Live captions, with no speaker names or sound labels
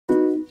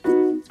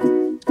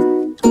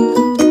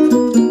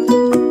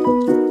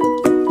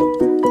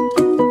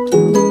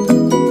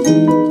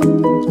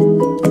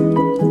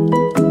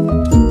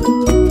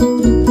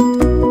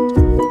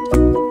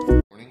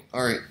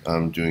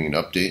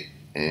an update,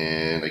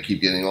 and I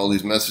keep getting all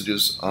these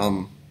messages.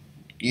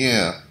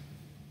 Yeah.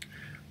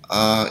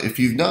 If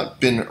you've not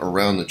been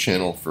around the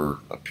channel for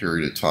a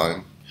period of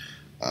time,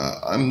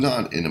 I'm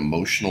not an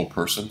emotional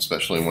person,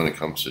 especially when it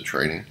comes to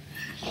trading.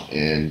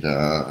 And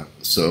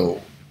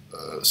so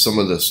some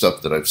of the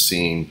stuff that I've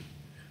seen,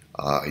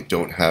 I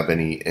don't have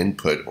any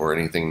input or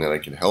anything that I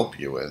can help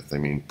you with. I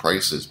mean,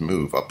 prices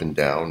move up and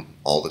down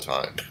all the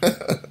time.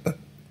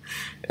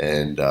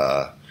 And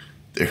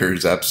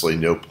there's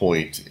absolutely no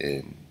point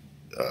in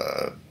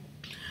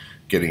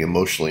getting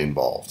emotionally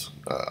involved.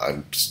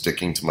 I'm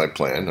sticking to my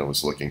plan. I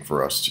was looking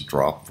for us to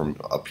drop from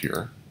up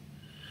here,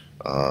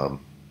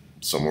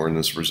 somewhere in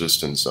this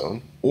resistance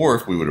zone. Or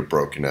if we would have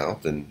broken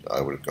out, then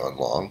I would have gone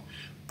long.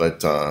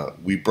 But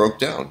we broke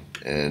down,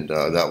 and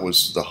that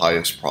was the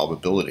highest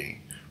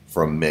probability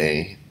from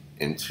May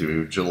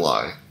into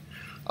July.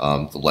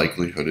 The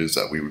likelihood is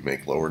that we would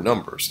make lower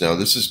numbers. Now,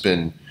 this has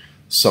been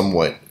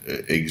somewhat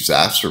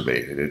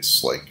exacerbated.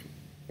 It's like,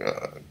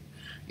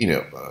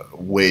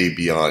 way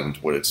beyond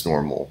what its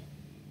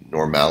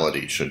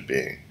normality should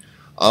be.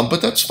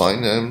 But that's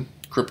fine.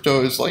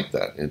 Crypto is like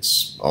that.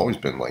 It's always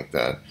been like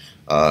that.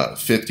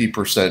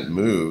 50%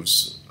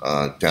 moves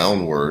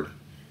downward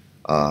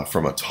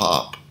from a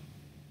top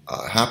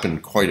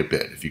happened quite a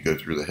bit if you go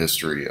through the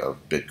history of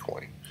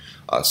Bitcoin.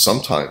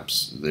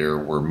 Sometimes there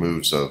were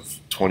moves of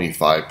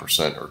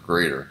 25% or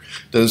greater.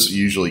 Those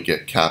usually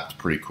get capped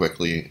pretty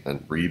quickly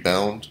and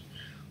rebound.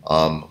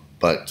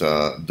 But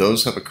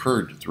those have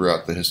occurred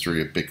throughout the history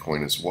of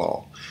Bitcoin as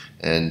well.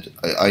 And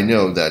I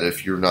know that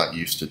if you're not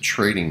used to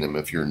trading them,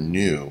 if you're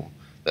new,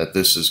 that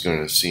this is going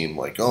to seem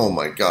like, oh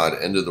my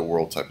God, end of the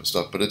world type of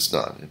stuff. But it's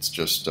not. It's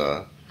just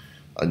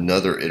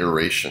another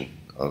iteration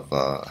of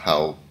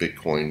how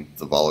Bitcoin,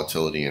 the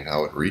volatility, and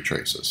how it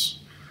retraces.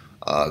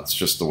 It's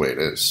just the way it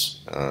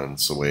is. And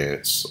it's the way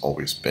it's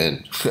always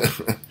been.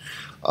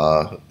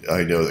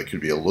 I know that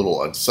could be a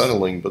little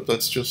unsettling, but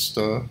that's just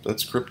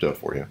that's crypto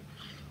for you.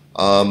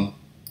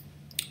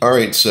 All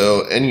right,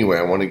 so anyway,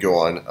 I want to go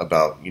on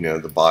about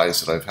the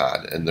buys that I've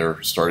had, and they're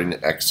starting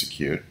to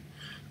execute.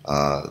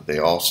 They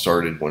all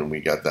started when we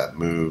got that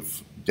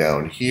move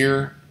down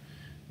here,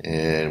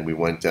 and we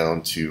went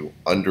down to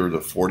under the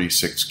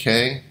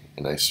 46K,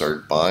 and I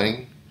started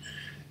buying,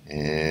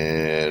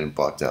 and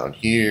bought down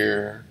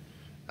here,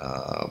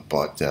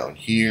 bought down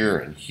here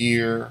and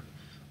here,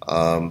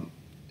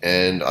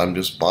 and I'm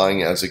just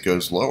buying as it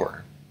goes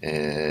lower,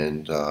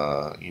 and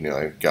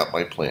I've got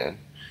my plan.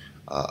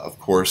 Of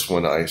course,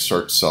 when I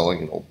start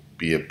selling, it'll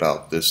be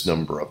about this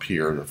number up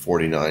here, the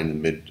 49, the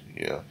mid,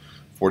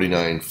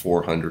 49,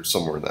 400,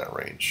 somewhere in that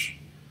range,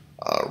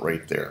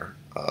 right there.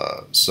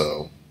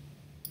 So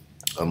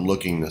I'm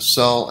looking to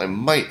sell. I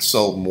might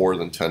sell more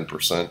than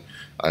 10%.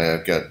 I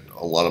have got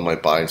a lot of my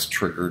buys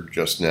triggered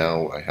just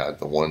now. I had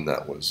the one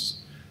that was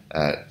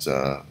at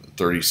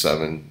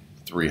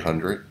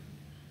 37,300,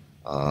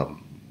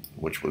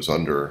 which was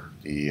under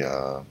the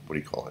what do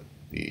you call it?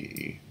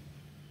 The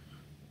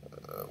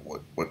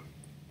what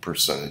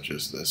percentage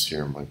is this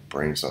here? My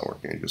brain's not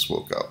working. I just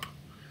woke up.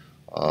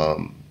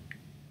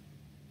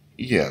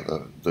 Yeah,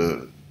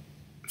 the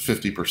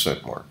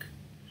 50% mark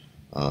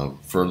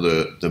for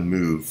the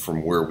move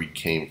from where we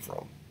came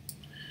from,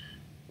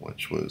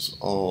 which was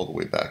all the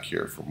way back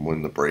here from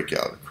when the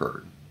breakout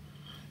occurred.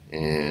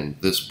 And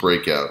this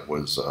breakout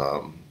was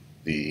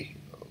the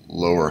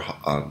lower,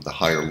 the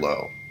higher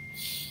low.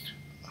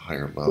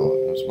 Higher low.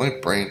 It was my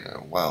brain.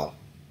 Wow,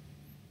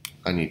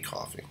 I need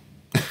coffee.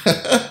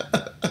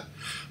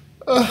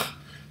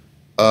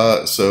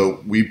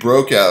 So we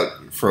broke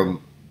out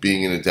from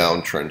being in a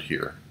downtrend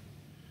here,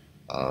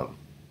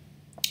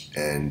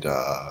 and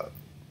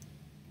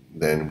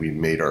then we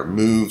made our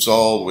moves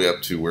all the way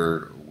up to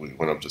where we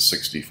went up to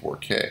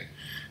 64K,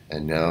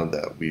 and now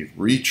that we've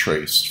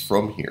retraced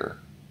from here,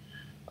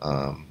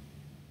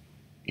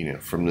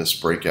 from this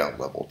breakout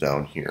level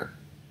down here,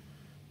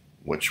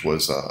 which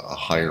was a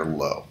higher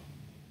low,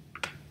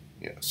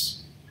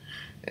 yes,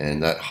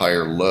 and that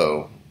higher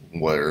low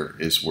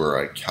is where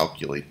I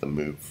calculate the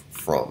move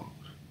from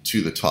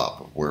to the top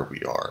of where we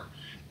are.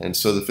 And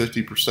so the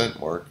 50%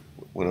 mark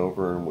went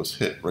over and was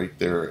hit right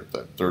there at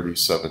that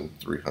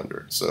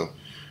 37,300. So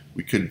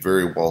we could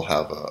very well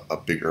have a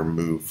bigger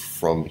move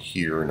from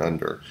here and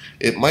under.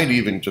 It might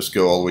even just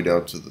go all the way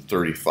down to the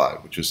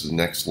 35, which is the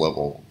next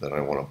level that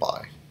I want to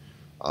buy.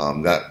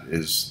 That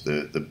is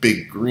the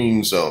big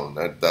green zone.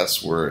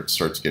 That's where it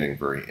starts getting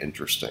very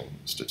interesting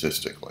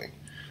statistically.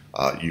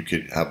 You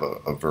could have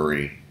a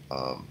very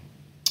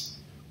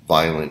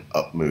violent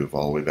up move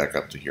all the way back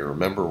up to here.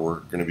 Remember,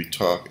 we're going to be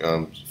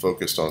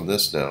focused on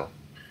this now.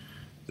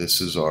 This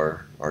is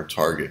our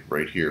target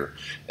right here.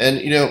 And,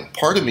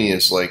 part of me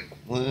is like,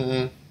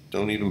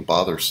 don't even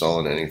bother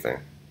selling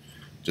anything.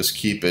 Just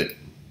keep it,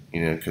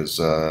 because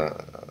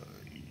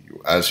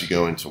as you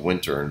go into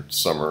winter and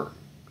summer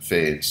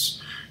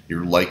fades,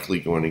 you're likely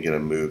going to get a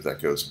move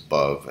that goes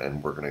above,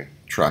 and we're going to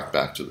track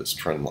back to this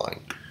trend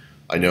line.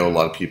 I know a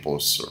lot of people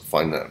sort of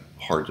find that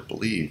hard to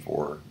believe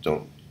or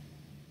don't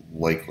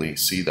likely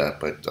see that,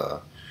 but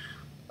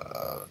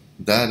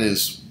that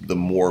is the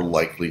more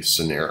likely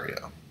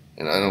scenario.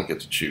 And I don't get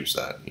to choose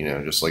that,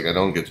 just like I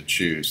don't get to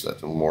choose that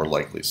the more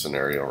likely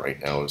scenario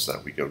right now is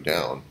that we go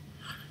down.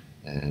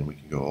 And we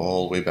can go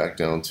all the way back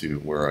down to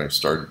where I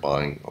started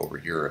buying over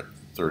here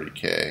at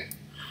 30K.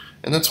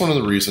 And that's one of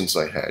the reasons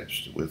I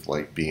hedged with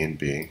like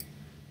BNB.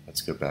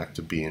 Let's go back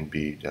to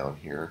BNB down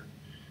here.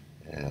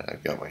 And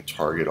I've got my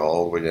target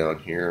all the way down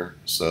here.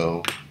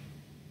 So,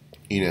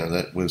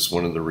 that was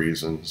one of the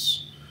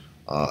reasons.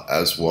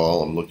 As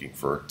well, I'm looking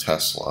for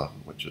Tesla,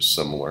 which is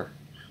similar.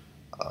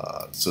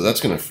 So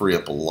that's going to free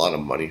up a lot of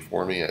money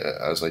for me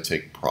as I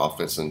take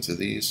profits into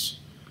these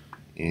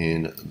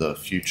in the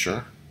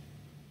future.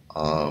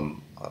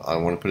 I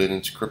want to put it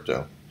into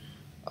crypto.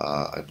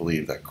 I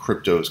believe that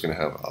crypto is going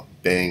to have a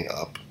bang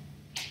up.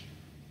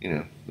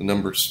 The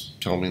numbers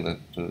tell me that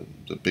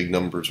the big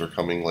numbers are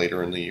coming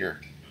later in the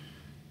year.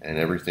 And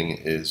everything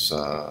is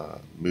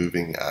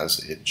moving as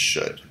it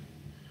should.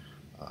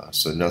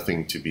 So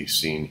nothing to be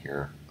seen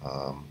here.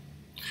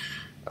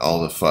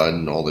 All the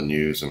fun, all the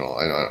news, and all,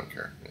 I don't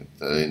care.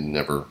 I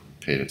never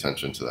paid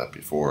attention to that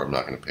before. I'm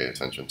not going to pay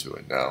attention to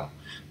it now.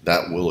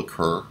 That will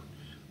occur.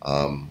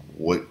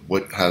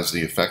 What has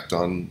the effect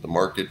on the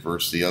market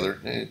versus the other?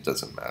 It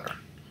doesn't matter,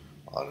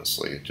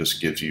 honestly. It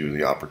just gives you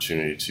the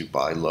opportunity to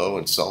buy low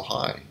and sell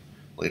high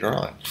later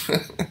on.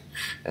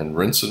 And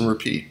rinse and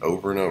repeat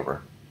over and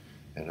over.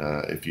 And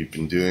if you've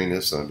been doing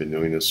this, and I've been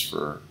doing this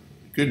for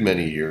a good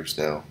many years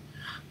now,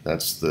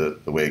 that's the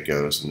way it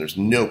goes. And there's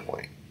no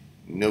point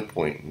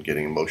in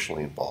getting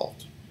emotionally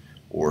involved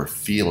or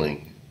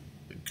feeling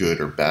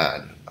good or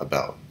bad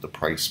about the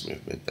price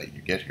movement that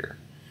you get here.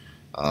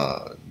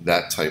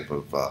 That type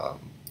of,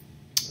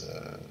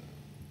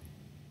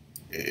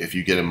 if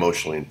you get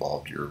emotionally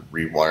involved, you're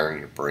rewiring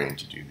your brain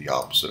to do the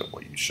opposite of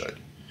what you should.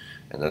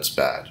 And that's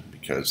bad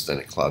because then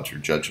it clouds your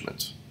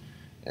judgment.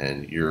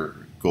 And your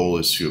goal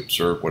is to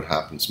observe what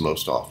happens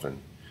most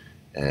often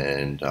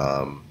and,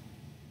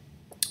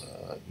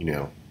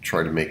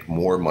 try to make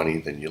more money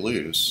than you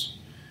lose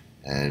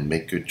and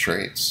make good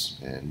trades.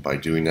 And by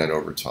doing that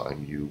over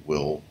time, you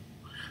will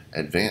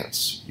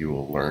advance. You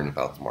will learn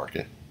about the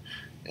market.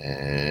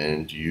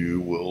 And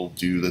you will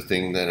do the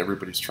thing that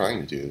everybody's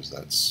trying to do, is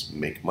that's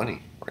make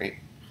money, right?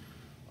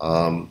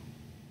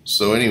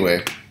 So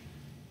anyway,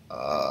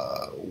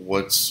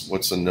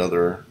 what's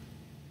another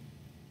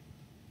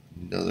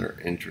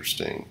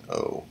interesting?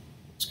 Oh,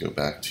 let's go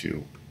back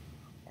to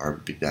our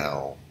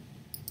BDAO.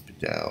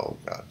 BDAO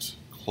got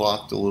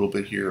clocked a little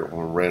bit here. It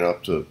ran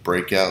up to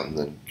breakout and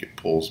then it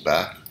pulls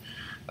back.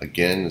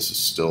 Again, this is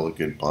still a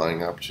good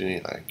buying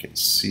opportunity. I can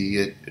see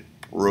it. It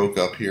broke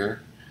up here.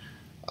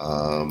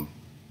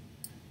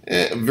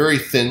 Very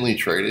thinly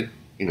traded.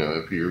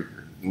 If you're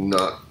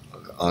not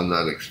on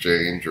that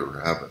exchange or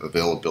have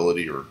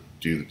availability or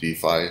do the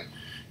DeFi,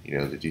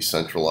 the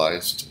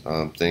decentralized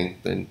thing,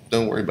 then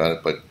don't worry about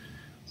it. But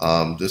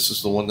this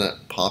is the one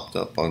that popped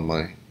up on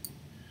my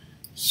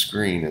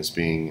screen as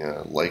being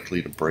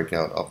likely to break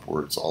out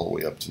upwards all the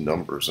way up to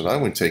numbers. And I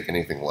wouldn't take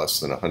anything less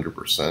than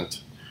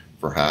 100%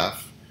 for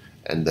half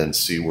and then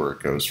see where it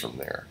goes from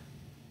there.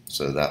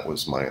 So that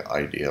was my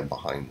idea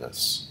behind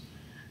this.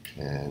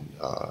 And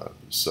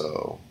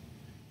so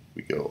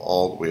we go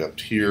all the way up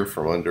here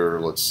from under,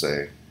 let's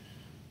say,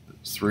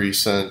 3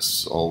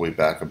 cents all the way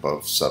back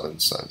above 7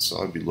 cents.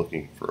 So I'd be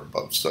looking for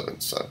above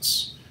 7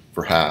 cents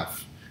for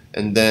half.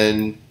 And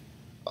then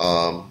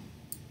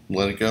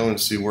let it go and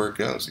see where it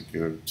goes. It could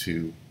go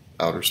to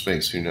outer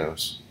space, who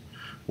knows?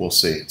 We'll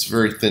see. It's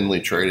very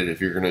thinly traded. If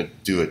you're going to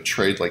do a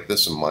trade like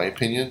this, in my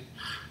opinion,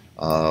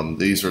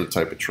 these are the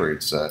type of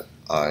trades that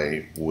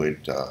I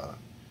would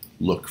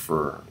look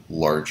for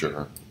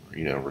larger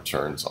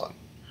returns on,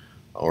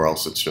 or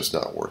else it's just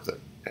not worth it.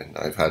 And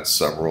I've had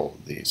several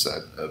of these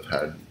that have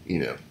had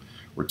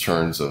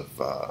returns of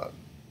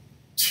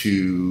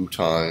 2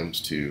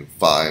 times to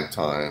 5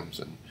 times,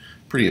 and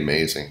pretty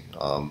amazing.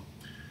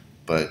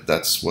 But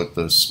that's what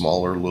the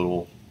smaller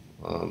little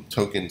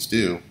tokens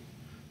do.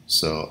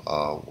 So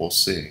we'll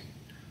see.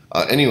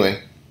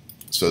 Anyway,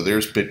 so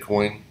there's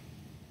Bitcoin.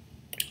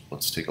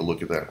 Let's take a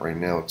look at that right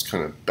now. It's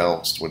kind of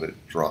bounced when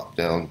it dropped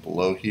down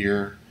below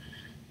here,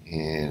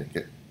 and it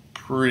get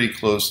pretty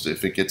close to,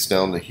 if it gets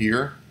down to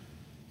here,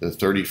 the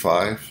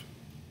 35.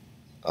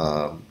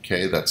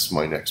 Okay, that's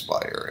my next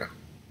buy area.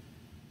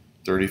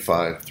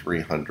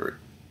 35,300.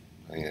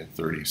 I had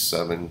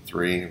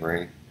 37.3,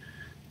 right?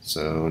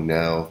 So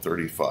now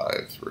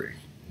 35.3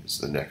 is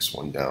the next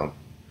one down,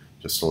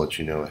 just to let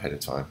you know ahead of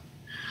time.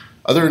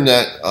 Other than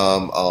that,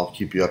 I'll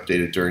keep you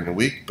updated during the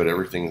week, but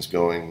everything is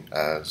going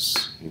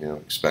as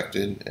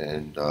expected,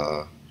 and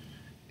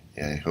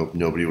I hope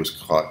nobody was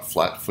caught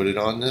flat-footed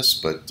on this.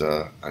 But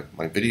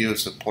my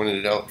videos have pointed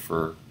it out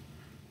for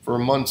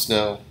months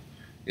now.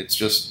 It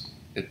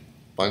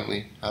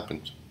finally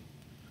happened.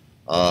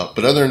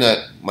 But other than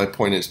that, my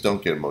point is,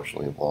 don't get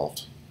emotionally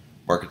involved.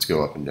 Markets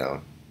go up and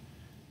down.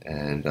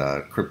 And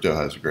crypto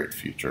has a great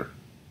future,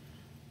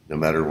 no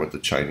matter what the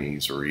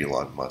Chinese or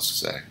Elon Musk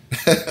say.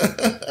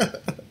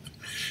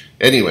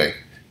 Anyway,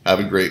 have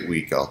a great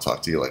week. I'll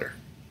talk to you later.